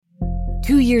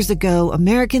2 years ago,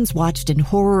 Americans watched in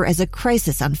horror as a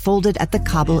crisis unfolded at the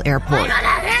Kabul airport.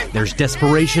 There's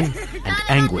desperation and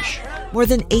anguish. More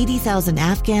than 80,000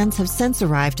 Afghans have since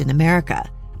arrived in America,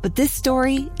 but this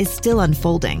story is still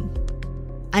unfolding.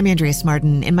 I'm Andrea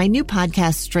Smartin. In my new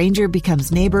podcast, Stranger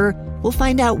Becomes Neighbor, we'll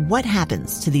find out what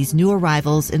happens to these new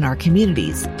arrivals in our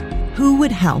communities. Who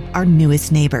would help our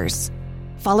newest neighbors?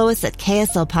 Follow us at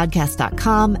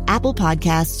kslpodcast.com, Apple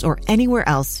Podcasts, or anywhere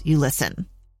else you listen.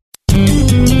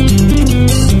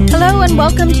 Hello and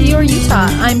welcome to Your Utah.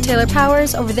 I'm Taylor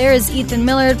Powers. Over there is Ethan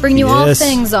Millard, bringing you all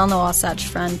things on the Wasatch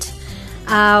Front.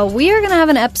 We are going to have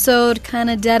an episode kind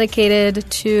of dedicated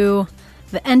to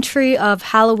the entry of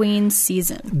Halloween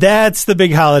season. That's the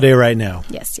big holiday right now.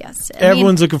 Yes.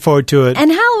 Everyone's looking forward to it.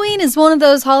 And Halloween is one of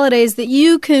those holidays that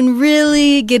you can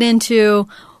really get into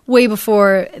way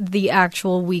before the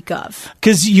actual week of.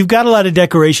 Because you've got a lot of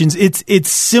decorations. It's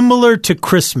similar to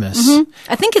Christmas. Mm-hmm.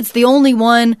 I think it's the only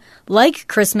one like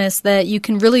Christmas that you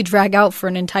can really drag out for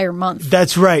an entire month.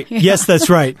 That's right. Yeah. Yes, that's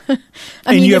right.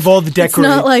 I mean, you have all the it's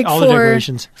not like all the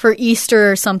decorations. For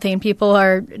Easter or something, people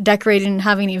are decorating and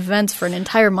having events for an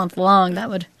entire month long. That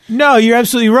would... No, you're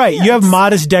absolutely right. Yes. You have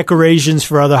modest decorations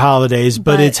for other holidays,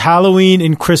 but it's Halloween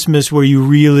and Christmas where you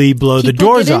really blow the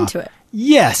doors get off. Into it.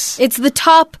 Yes. It's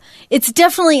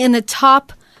definitely in the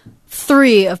top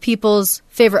 3 of people's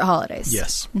favorite holidays.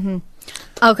 Yes. Mm-hmm.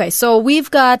 Okay, so we've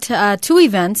got 2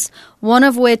 events, one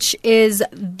of which is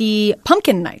the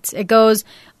Pumpkin Nights. It goes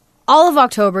all of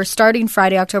October, starting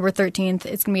Friday, October 13th.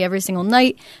 It's going to be every single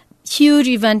night. Huge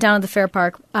event down at the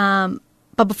Fairpark.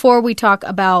 But before we talk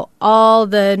about all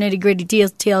the nitty-gritty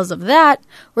details of that,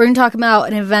 we're going to talk about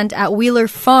an event at Wheeler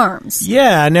Farms.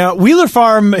 Yeah, now Wheeler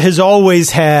Farm has always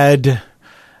had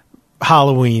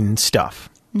Halloween stuff.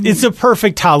 Mm-hmm. It's a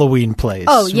perfect Halloween place.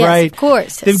 Oh, yes, right? Of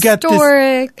course. They've got this,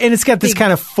 and it's got this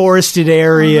kind of forested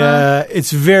area. Uh-huh.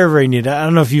 It's very, very neat. I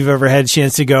don't know if you've ever had a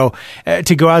chance to go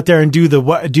out there and do the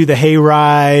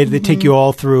hayride. They take you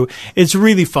all through. It's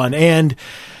really fun. And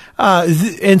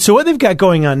so what they've got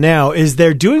going on now is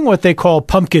they're doing what they call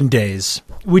Pumpkin Days,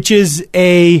 which is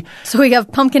So we have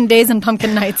Pumpkin Days and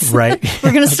Pumpkin Nights. Right.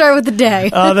 We're going to start with the day.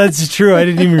 Oh, that's true. I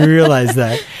didn't even realize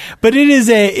that. But it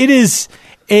is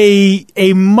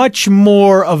a much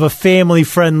more of a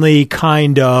family-friendly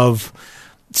kind of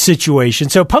situation.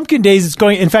 So Pumpkin Days is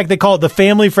going, in fact, they call it the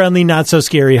family-friendly,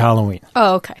 not-so-scary Halloween.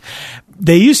 Oh, okay.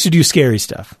 They used to do scary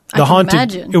stuff. I can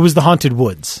imagine. It was the Haunted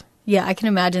Woods. Yeah, I can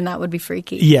imagine that would be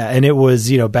freaky. Yeah, and it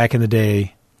was, back in the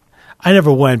day, I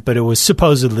never went, but it was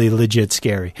supposedly legit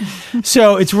scary.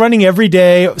 So it's running every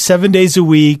day, 7 days a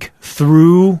week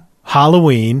through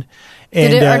Halloween.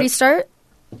 And, did it already start?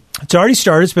 It's already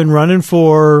started. It's been running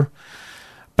for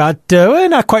about,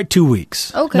 not quite 2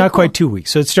 weeks. Okay, Not quite 2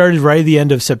 weeks. So it started right at the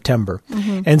end of September.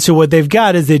 Mm-hmm. And so what they've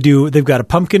got is they've got a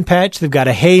pumpkin patch. They've got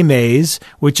a hay maze,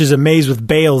 which is a maze with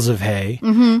bales of hay,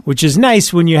 which is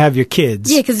nice when you have your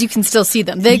kids. Yeah, because you can still see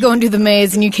them. They go and do the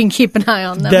maze and you can keep an eye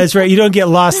on them. That's right. You don't get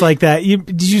lost like that.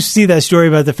 Did you see that story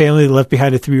about the family that left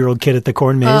behind a 3-year-old kid at the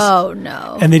corn maze? Oh,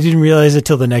 no. And they didn't realize it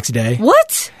till the next day.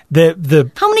 What?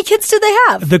 How many kids did they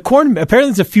have? Apparently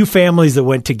there's a few families that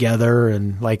went together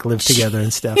and lived together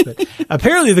and stuff. But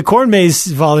apparently the corn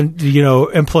maze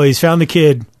employees found the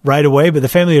kid right away, but the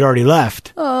family had already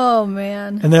left. Oh,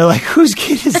 man. And they're like, whose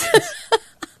kid is this?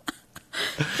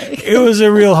 It was a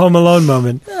real Home Alone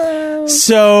moment.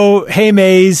 So hay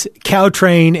maze, cow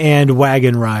train, and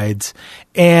wagon rides.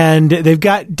 And they've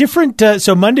got different,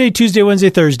 so Monday, Tuesday, Wednesday,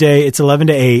 Thursday, it's 11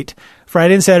 to 8.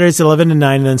 Friday and Saturday, it's 11 to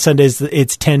 9, and then Sundays,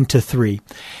 it's 10 to 3.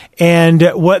 And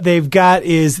what they've got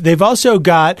is they've also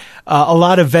got a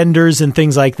lot of vendors and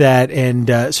things like that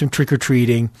and some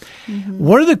trick-or-treating. Mm-hmm.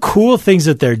 One of the cool things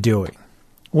that they're doing,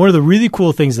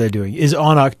 is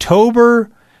on October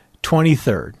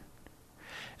 23rd,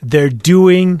 they're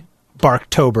doing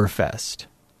Barktoberfest,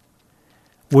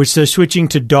 which they're switching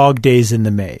to Dog Dayz in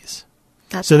the Maze.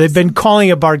 So they've been calling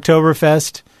it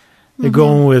Barktoberfest. They're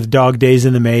going with Dog Dayz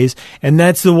in the Maze. And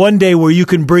that's the one day where you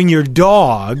can bring your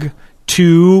dog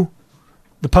to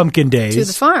the Pumpkin Days. To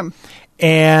the farm.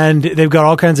 And they've got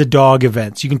all kinds of dog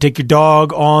events. You can take your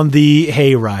dog on the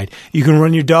hay ride. You can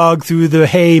run your dog through the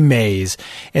hay maze.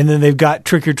 And then they've got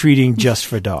trick-or-treating just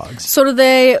for dogs. So do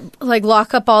they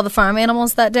lock up all the farm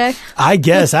animals that day? I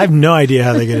guess. I have no idea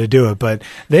how they're going to do it. But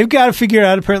they've got to figure it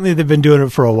out. Apparently they've been doing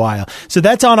it for a while. So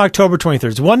that's on October 23rd.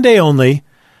 It's one day only.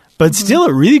 But still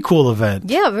a really cool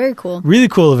event. Yeah, very cool. Really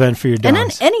cool event for your dogs. And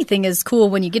then anything is cool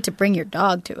when you get to bring your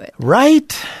dog to it.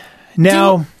 Right.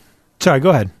 Now, sorry, go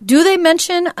ahead. Do they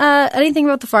mention anything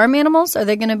about the farm animals? Are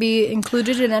they going to be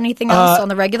included in anything else on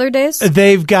the regular days?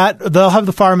 They'll have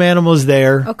the farm animals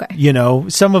there. Okay.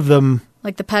 Some of them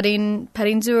Like the petting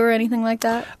zoo or anything like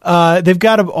that?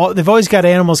 They've always got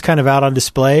animals kind of out on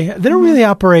display. They don't really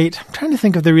operate. I'm trying to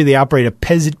think if they really operate a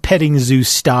petting zoo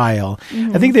style.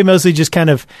 I think they mostly just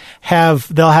kind of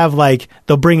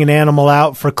they'll bring an animal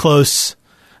out for a close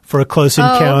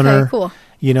encounter. Okay, cool.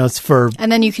 It's for,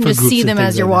 and then you can just see them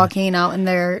as you're like walking out in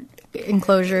their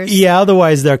enclosures. Yeah,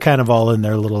 otherwise they're kind of all in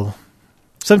their little.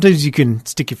 Sometimes you can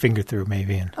stick your finger through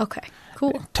maybe and okay,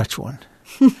 cool. Touch one.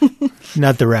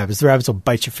 Not the rabbits. The rabbits will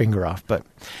bite your finger off. But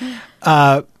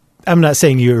I'm not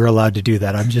saying you're allowed to do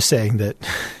that. I'm just saying that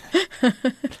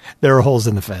there are holes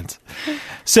in the fence.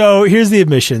 So here's the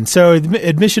admission. So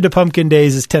admission to Pumpkin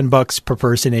Dayz is $10 per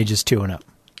person, ages 2 and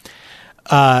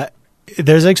up.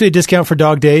 There's actually a discount for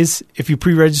Dog Dayz. If you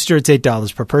pre-register, it's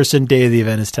 $8 per person. Day of the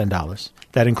event is $10.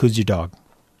 That includes your dog.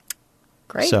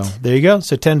 Great. So there you go.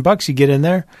 So $10, you get in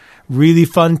there. Really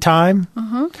fun time.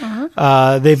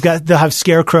 They'll have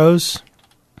scarecrows,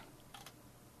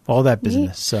 all that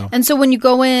business. So when you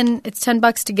go in, it's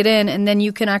 $10 to get in, and then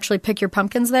you can actually pick your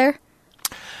pumpkins there.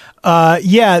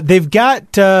 Yeah, they've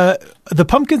got the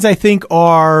pumpkins. I think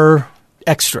are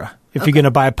extra if you're going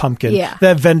to buy a pumpkin. Yeah, they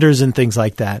have vendors and things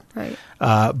like that. Right.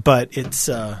 But it's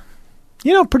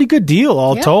pretty good deal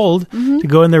all told to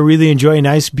go in there, really enjoy a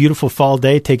nice, beautiful fall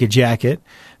day. Take a jacket.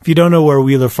 If you don't know where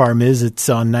Wheeler Farm is, it's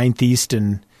on 9th East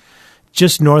and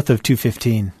just north of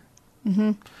 215.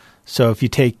 So if you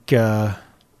take... kind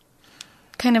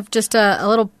of just a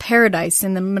little paradise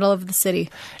in the middle of the city.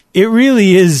 It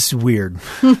really is weird.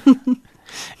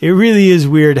 It really is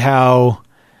weird how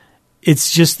it's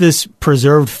just this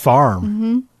preserved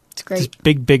farm. It's great. This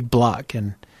big, big block.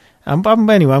 And I'm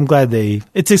glad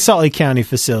it's a Salt Lake County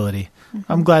facility.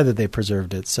 I'm glad that they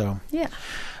preserved it. So yeah.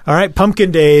 All right,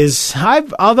 Pumpkin Dayz.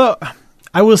 Although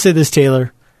I will say this,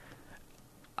 Taylor,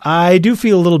 I do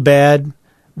feel a little bad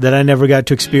that I never got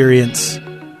to experience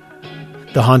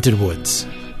the Haunted Woods.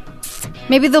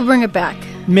 Maybe they'll bring it back.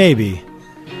 Maybe.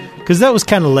 Because that was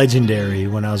kind of legendary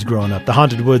when I was growing up. The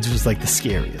Haunted Woods was like the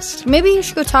scariest. Maybe you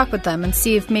should go talk with them and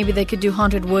see if maybe they could do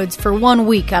Haunted Woods for 1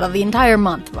 week out of the entire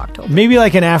month of October. Maybe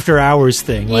like an after hours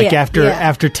thing. Like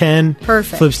after 10,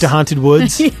 perfect. Flips to Haunted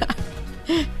Woods. Yeah.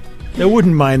 I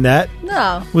wouldn't mind that.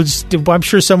 No. I'm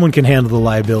sure someone can handle the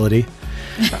liability.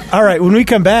 All right, when we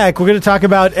come back, we're going to talk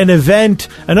about an event,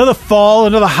 another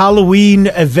Halloween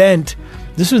event.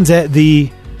 This one's at the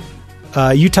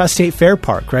Utah State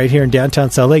Fairpark right here in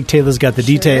downtown Salt Lake. Taylor's got the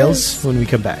details when we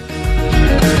come back.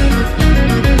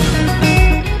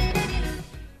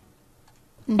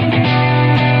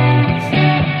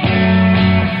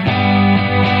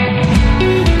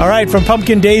 All right, from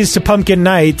Pumpkin Days to Pumpkin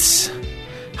Nights,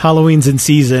 Halloween's in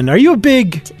season. Are you a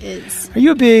big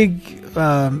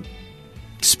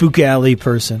spook alley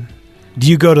person? Do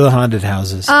you go to the haunted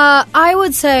houses? I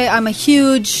would say I'm a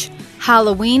huge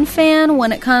Halloween fan.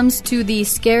 When it comes to the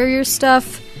scarier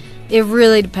stuff, it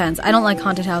really depends. I don't like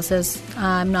haunted houses.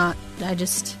 I'm not.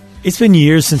 It's been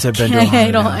years since I've been to a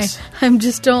haunted house. I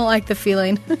just don't like the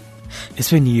feeling.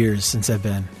 It's been years since I've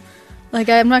been. Like,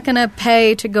 I'm not going to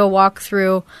pay to go walk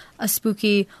through a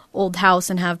spooky old house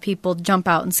and have people jump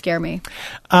out and scare me.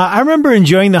 I remember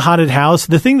enjoying the haunted house.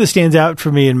 The thing that stands out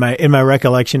for me in my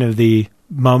recollection of the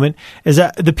moment is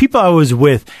that the people I was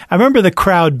with, I remember the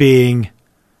crowd being,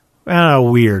 I don't know,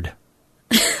 weird.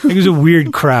 It was a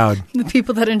weird crowd. The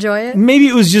people that enjoy it? Maybe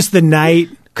it was just the night,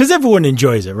 because everyone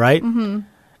enjoys it, right? Mm-hmm.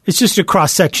 It's just a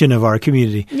cross-section of our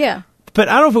community. Yeah. But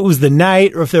I don't know if it was the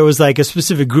night or if there was like a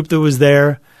specific group that was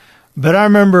there. But I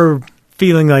remember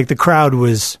feeling like the crowd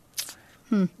was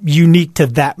unique to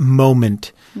that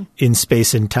moment in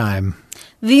space and time.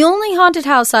 The only haunted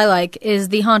house I like is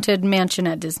the Haunted Mansion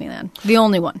at Disneyland. The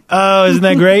only one. Oh, isn't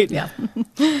that great? Yeah.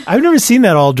 I've never seen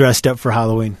that all dressed up for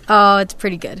Halloween. Oh, it's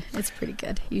pretty good. It's pretty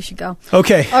good. You should go.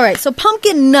 Okay. All right. So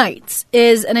Pumpkin Nights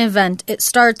is an event. It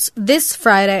starts this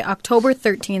Friday, October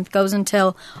 13th, goes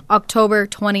until October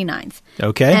 29th.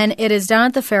 Okay. And it is down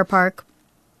at the Fair Park,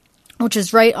 which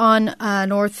is right on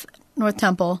North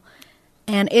Temple.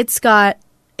 And it's got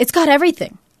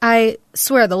everything. I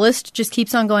swear, the list just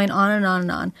keeps on going on and on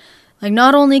and on. Like,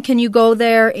 not only can you go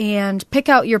there and pick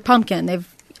out your pumpkin,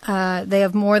 they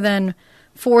have more than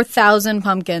 4,000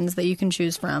 pumpkins that you can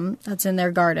choose from. That's in their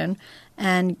garden,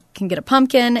 and can get a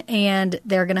pumpkin. And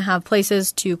they're going to have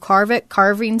places to carve it,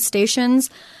 carving stations,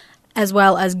 as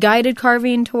well as guided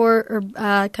carving tour or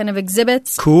kind of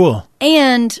exhibits. Cool.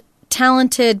 And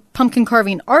talented pumpkin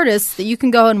carving artists that you can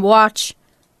go and watch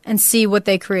and see what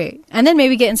they create. And then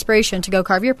maybe get inspiration to go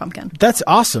carve your pumpkin. That's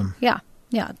awesome. Yeah.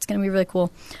 Yeah, it's going to be really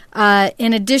cool.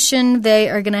 In addition, they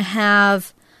are going to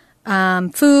have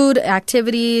food,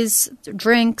 activities,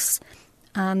 drinks.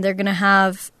 They're going to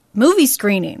have movie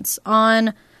screenings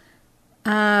on.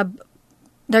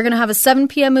 They're going to have a 7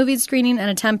 p.m. movie screening and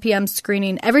a 10 p.m.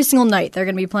 screening every single night. They're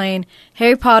going to be playing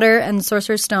Harry Potter and the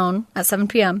Sorcerer's Stone at 7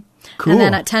 p.m. Cool. And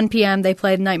then at 10 p.m. they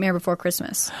played Nightmare Before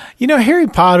Christmas. You know, Harry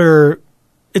Potter,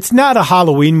 it's not a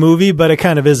Halloween movie, but it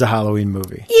kind of is a Halloween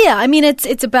movie. Yeah, I mean,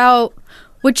 it's about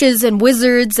witches and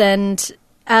wizards, and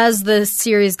as the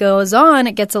series goes on,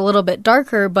 it gets a little bit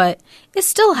darker, but it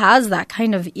still has that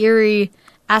kind of eerie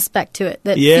aspect to it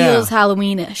that feels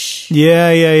Halloween-ish. Yeah,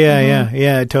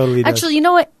 it totally does. Actually, you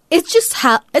know what? It's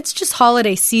just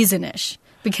holiday season-ish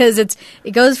because it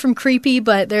goes from creepy,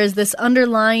 but there's this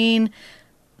underlying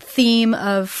theme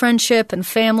of friendship and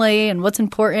family and what's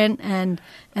important, and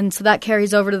so that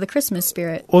carries over to the Christmas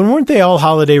spirit. Well, weren't they all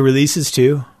holiday releases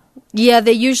too? Yeah,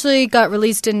 they usually got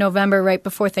released in November right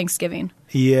before Thanksgiving.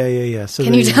 Yeah. So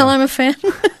can you tell I'm a fan?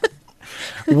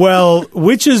 Well,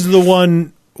 which is the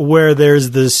one where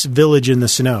there's this village in the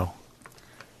snow?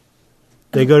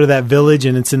 They go to that village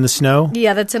and it's in the snow?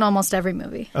 Yeah, that's in almost every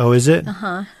movie. Oh, is it?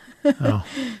 Uh-huh. Oh.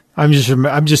 I'm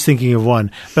just thinking of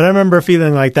one. But I remember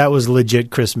feeling like that was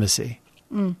legit Christmassy.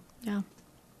 Yeah.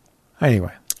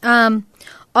 Anyway.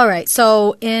 All right.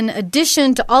 So in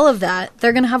addition to all of that,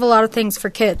 they're going to have a lot of things for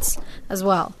kids as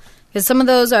well. Because some of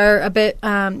those are a bit,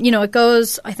 it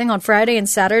goes, I think, on Friday and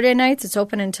Saturday nights. It's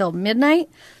open until midnight.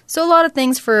 So a lot of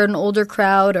things for an older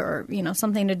crowd or,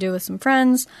 something to do with some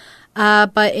friends.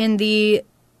 But in the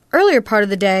earlier part of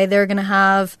the day, they're going to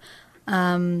have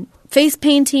face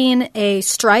painting, a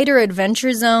Strider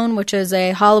Adventure Zone, which is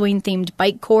a Halloween-themed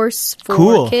bike course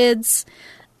for kids,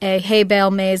 a hay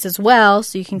bale maze as well,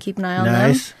 so you can keep an eye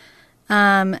on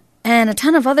them. And a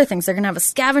ton of other things. They're going to have a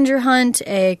scavenger hunt,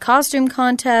 a costume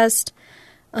contest.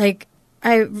 Like,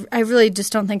 I really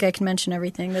just don't think I can mention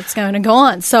everything that's going to go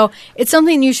on. So it's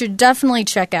something you should definitely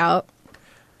check out.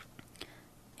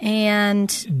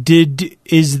 And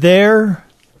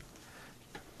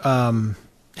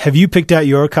have you picked out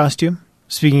your costume?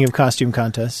 Speaking of costume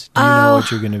contests, do you know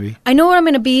what you're going to be? I know what I'm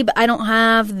going to be, but I don't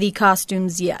have the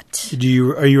costumes yet. Are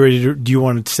you ready do you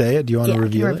want to say it? Do you want to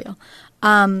reveal it?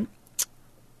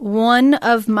 One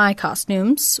of my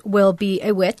costumes will be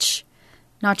a witch,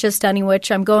 not just any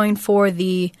witch. I'm going for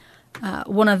the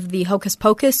one of the Hocus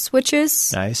Pocus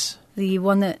witches. Nice. The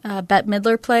one that Bette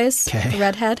Midler plays, the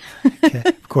redhead. Okay,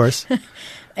 of course.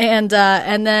 And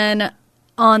then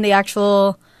on the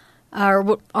actual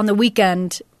on the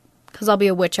weekend, because I'll be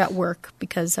a witch at work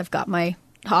because I've got my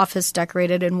office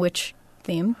decorated in witch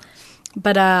theme.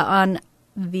 But on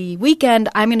the weekend,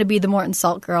 I'm going to be the Morton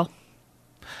Salt Girl.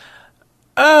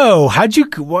 Oh, how'd you?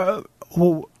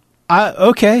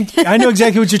 Okay, I know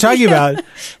exactly what you're talking about.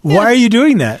 Why are you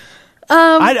doing that?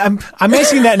 I'm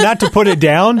asking that not to put it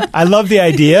down. I love the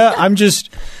idea. I'm just,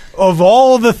 of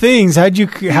all the things, how'd you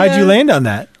land on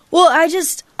that? Well, I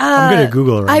just I'm gonna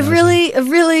Google it. Right I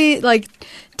really like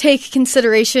take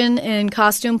consideration in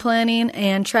costume planning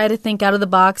and try to think out of the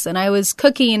box. And I was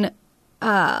cooking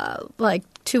like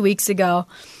 2 weeks ago.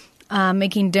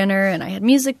 Making dinner, and I had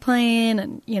music playing,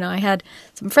 and I had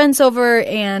some friends over,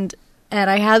 and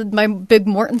I had my big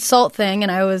Morton Salt thing, and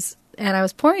I was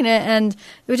pouring it, and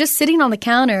it was just sitting on the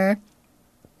counter,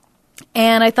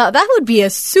 and I thought that would be a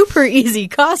super easy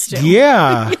costume.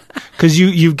 Yeah, because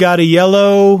you've got a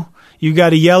yellow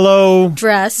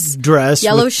dress,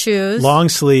 yellow shoes, long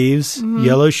sleeves,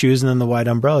 yellow shoes, and then the white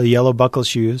umbrella, yellow buckle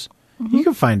shoes. You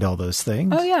can find all those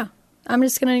things. Oh yeah, I'm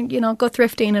just gonna go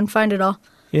thrifting and find it all.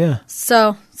 Yeah.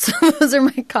 So those are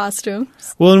my costumes.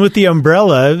 Well, and with the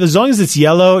umbrella, as long as it's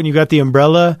yellow and you got the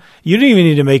umbrella, you don't even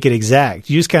need to make it exact.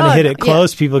 You just kind of hit it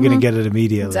close. People are going to get it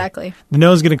immediately. Exactly. No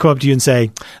one's going to come up to you and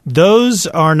say, those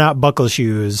are not buckle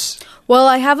shoes. Well,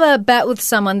 I have a bet with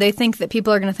someone. They think that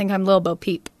people are going to think I'm Lil Bo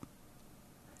Peep.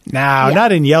 No,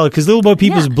 not in yellow, because Lil Bo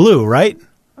Peep is blue, right?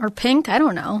 Or pink. I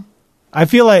don't know. I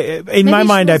feel like, in my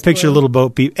mind, I picture Lil Bo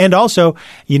Peep. And also,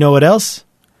 you know what else?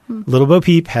 Lil Bo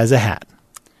Peep has a hat.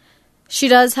 She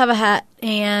does have a hat,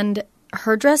 and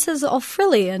her dress is all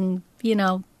frilly and,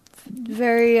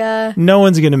 very... No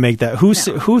one's going to make that. Who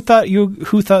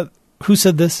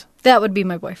said this? That would be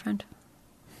my boyfriend.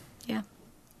 Yeah.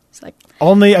 It's like...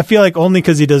 I feel like only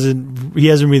because he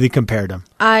hasn't really compared them.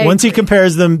 Once he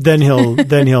compares them, then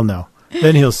he'll know.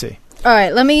 Then he'll see. All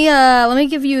right, let me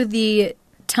give you the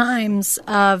times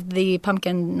of the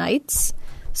pumpkin nights.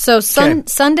 So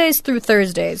Sundays through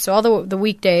Thursdays, so all the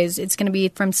weekdays, it's going to be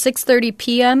from 6:30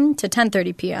 p.m. to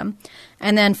 10:30 p.m.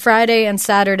 And then Friday and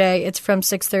Saturday, it's from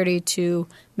 6:30 to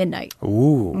midnight.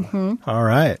 Ooh. All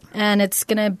right. And it's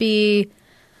going to be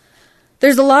 –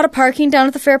 there's a lot of parking down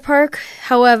at the fair park.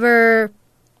 However,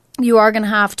 you are going to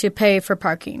have to pay for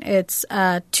parking. It's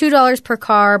 $2 per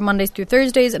car Mondays through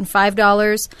Thursdays and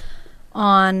 $5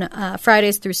 on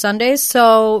Fridays through Sundays.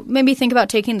 So maybe think about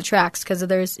taking the tracks because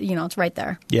there's, it's right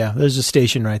there. Yeah, there's a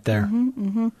station right there.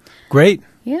 Great.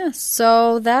 Yeah,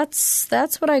 so that's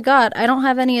what I got. I don't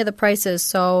have any of the prices,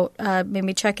 so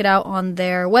maybe check it out on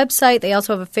their website. They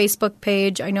also have a Facebook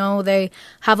page. I know they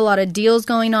have a lot of deals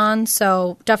going on,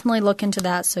 so definitely look into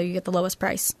that so you get the lowest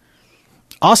price.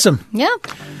 Awesome. Yeah.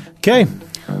 Okay.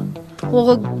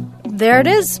 Well, there it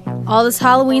is. All this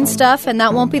Halloween stuff, and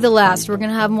that won't be the last. We're going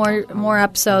to have more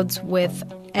episodes with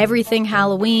everything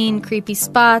Halloween, creepy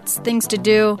spots, things to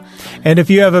do. And if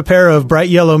you have a pair of bright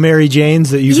yellow Mary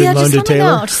Janes that you can loan to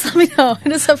Taylor. Just let me know.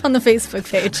 Hit us up on the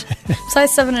Facebook page.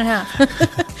 Size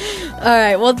 7.5. All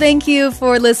right. Well, thank you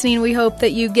for listening. We hope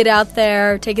that you get out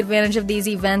there, take advantage of these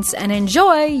events, and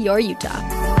enjoy your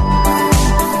Utah.